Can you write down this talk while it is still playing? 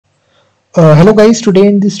Hello guys, today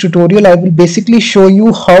in this tutorial I will basically show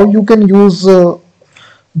you how you can use the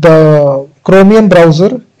Chromium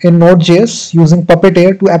browser in Node.js using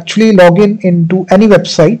Puppeteer to actually log in into any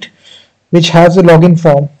website which has a login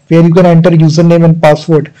form where you can enter username and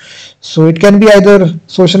password. So it can be either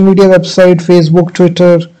social media website, Facebook,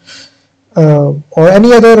 Twitter, or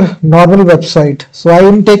any other normal website. So I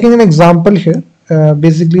am taking an example here.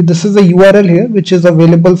 Basically this is a URL here which is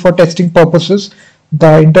available for testing purposes,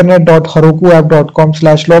 the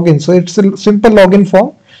internet.herokuapp.com/login. So it's a simple login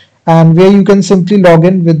form and where you can simply log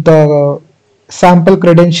in with the sample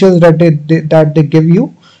credentials that they give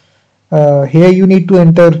you. Here you need to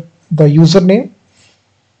enter the username.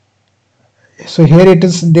 So here it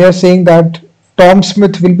is, they are saying that Tom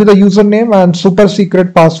Smith will be the username and super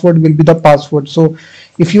secret password will be the password. So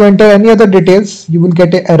if you enter any other details, you will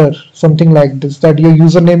get an error, something like this, that your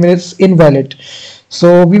username is invalid.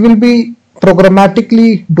 So we will be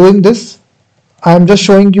programmatically doing this. I am just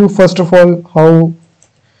showing you first of all how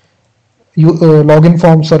login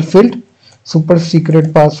forms are filled. Super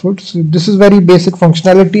secret password. So this is very basic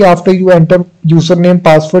functionality. After you enter username,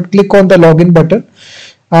 password, click on the login button,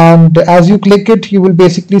 and as you click it, you will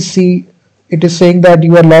basically see it is saying that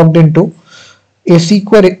you are logged into a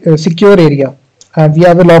secure area, and we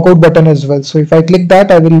have a logout button as well. So if I click that,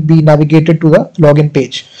 I will be navigated to the login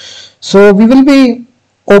page. So we will be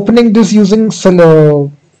opening this using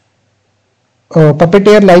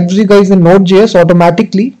Puppeteer library guys in Node.js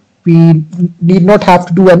automatically. We need not have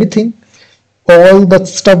to do anything. All the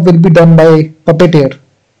stuff will be done by Puppeteer.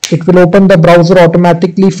 It will open the browser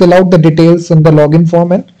automatically, fill out the details in the login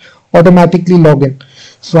form and automatically log in.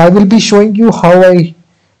 So I will be showing you how I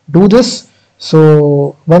do this.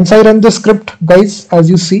 So once I run the script guys, as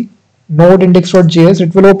you see, node index.js,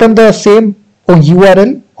 it will open the same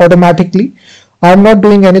URL automatically. I am not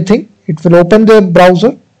doing anything. It will open the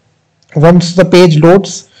browser. Once the page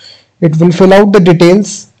loads, it will fill out the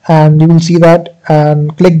details and you will see that,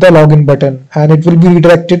 and click the login button and it will be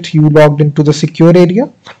redirected. You logged into the secure area,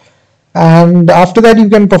 and after that you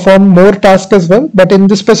can perform more tasks as well, but in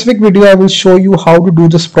this specific video I will show you how to do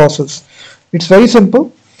this process. It's very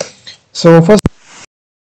simple. So first,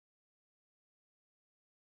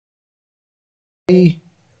 very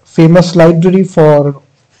famous library for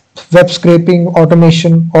web scraping,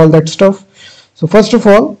 automation, all that stuff. So first of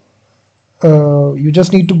all, you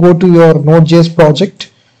just need to go to your Node.js project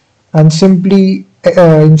and simply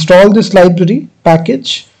install this library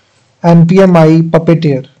package npm i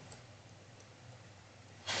Puppeteer.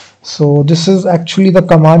 So this is actually the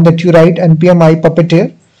command that you write, npm i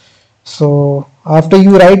Puppeteer. So after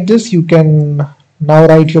you write this, you can now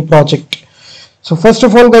write your project. So first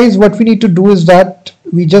of all guys, what we need to do is that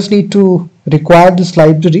we just need to require this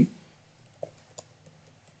library.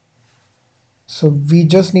 So we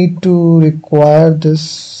just need to require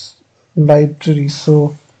this library.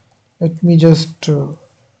 So let me just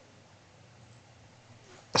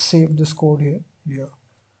save this code here. Yeah.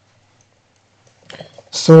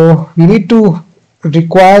 So we need to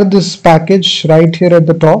require this package right here at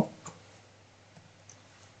the top.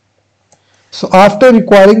 So after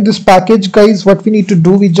requiring this package guys, what we need to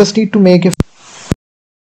do, we just need to make a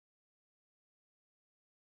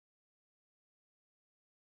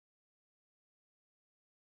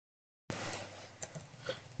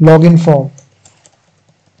login form,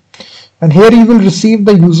 and here you will receive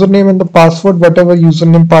the username and the password, whatever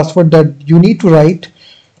username password that you need to write.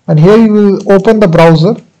 And here you will open the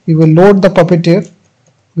browser, we will load the Puppeteer,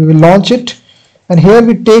 we will launch it, and here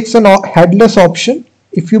it takes an headless option.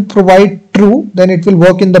 If you provide true, then it will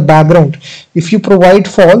work in the background. If you provide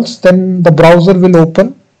false, then the browser will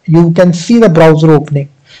open. You can see the browser opening.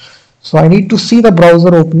 So I need to see the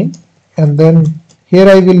browser opening, and then here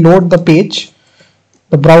I will load the page.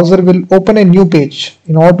 The browser will open a new page.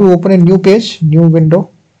 In order to open a new page, new window,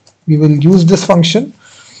 we will use this function,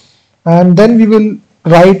 and then we will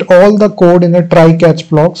write all the code in a try catch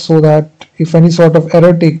block so that if any sort of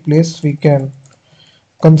error take place, we can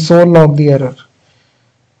console log the error.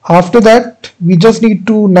 After that, we just need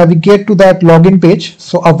to navigate to that login page.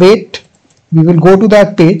 So await, we will go to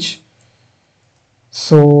that page.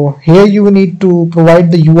 So here you need to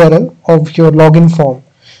provide the URL of your login form.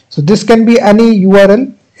 So this can be any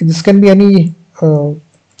URL, this can be any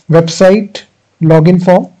website login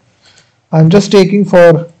form. I'm just taking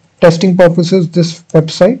for testing purposes this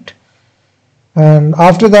website, and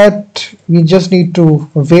after that we just need to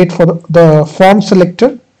wait for the form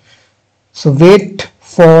selector. So wait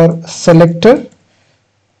for selector,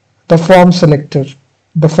 the form selector,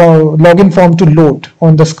 the login form to load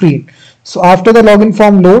on the screen. So after the login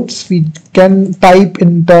form loads, we can type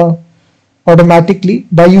in the automatically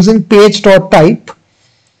by using page.type,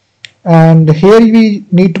 and here we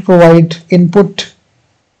need to provide input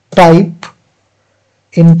type,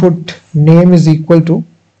 input name is equal to,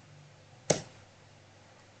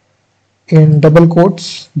 in double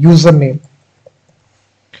quotes, username.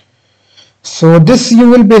 So this you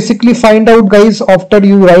will basically find out, guys, after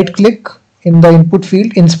you right click in the input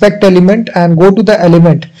field, inspect element, and go to the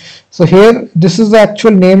element. So here this is the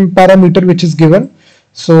actual name parameter which is given.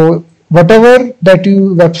 So whatever that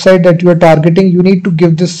website that you are targeting, you need to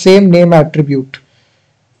give this same name attribute.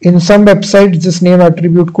 In some websites this name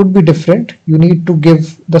attribute could be different. You need to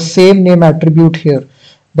give the same name attribute here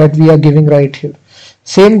that we are giving right here.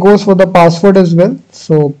 Same goes for the password as well.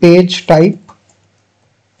 So page type,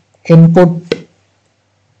 input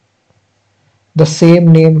the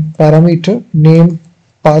same name parameter, name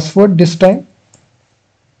password this time,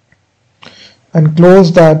 and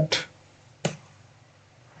close that.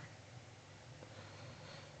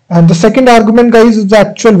 And the second argument, guys, is the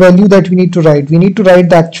actual value that we need to write. We need to write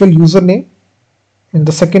the actual username in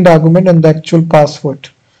the second argument and the actual password.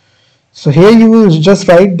 So here you will just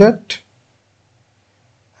write that.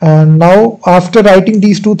 And now after writing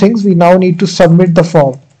these two things, we now need to submit the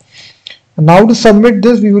form. And now to submit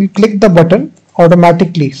this, we will click the button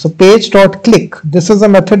automatically. So page.click, this is a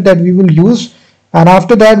method that we will use. And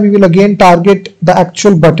after that, we will again target the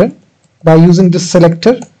actual button by using this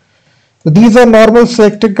selector. So these are normal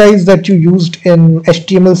selector, guys, that you used in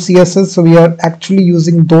HTML, CSS. So we are actually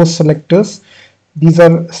using those selectors. These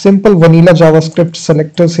are simple vanilla JavaScript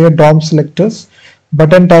selectors here, DOM selectors.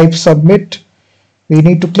 Button type submit. We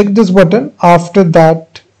need to click this button. After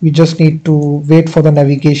that, we just need to wait for the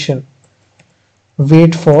navigation.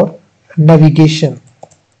 Wait for navigation.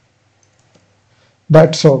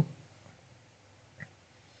 That's all.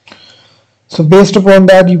 So based upon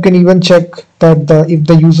that, you can even check that if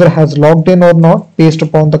the user has logged in or not based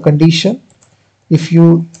upon the condition. If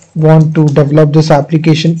you want to develop this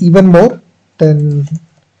application even more, then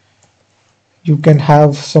you can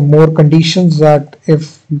have some more conditions that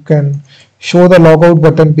if you can show the logout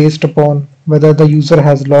button based upon whether the user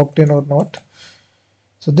has logged in or not.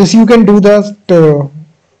 So this you can do that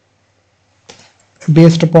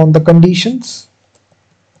based upon the conditions,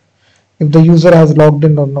 if the user has logged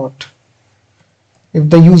in or not. If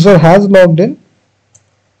the user has logged in,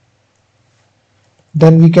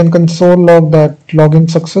 then we can console log that login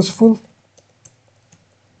successful.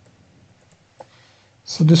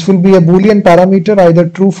 So this will be a Boolean parameter, either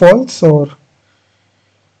true, false, or,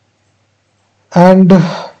 and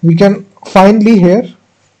we can finally here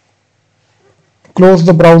close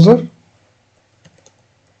the browser,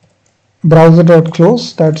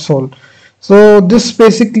 browser.close, that's all. So this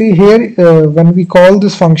basically here, when we call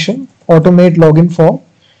this function automate login form,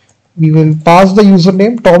 we will pass the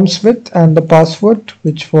username Tom Smith and the password,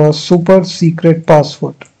 which was super secret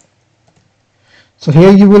password. So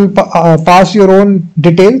here you will pass your own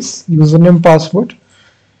details, username, password.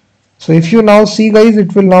 So if you now see, guys,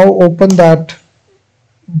 it will now open that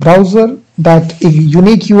browser, that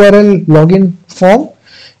unique URL login form.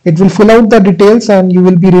 It will fill out the details and you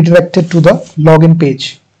will be redirected to the login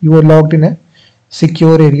page. You are logged in a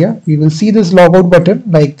secure area. We will see this logout button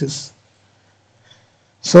like this.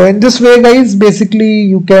 So in this way, guys, basically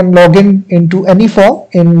you can log in into any form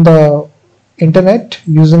in the internet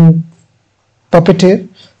using Puppeteer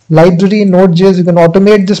library in Node.js. You can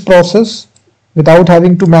automate this process without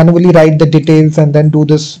having to manually write the details and then do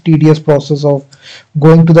this tedious process of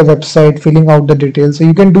going to the website, filling out the details. So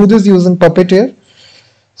you can do this using Puppeteer.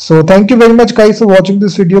 So thank you very much, guys, for watching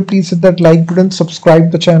this video. Please hit that like button,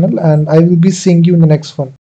 subscribe the channel, and I will be seeing you in the next one.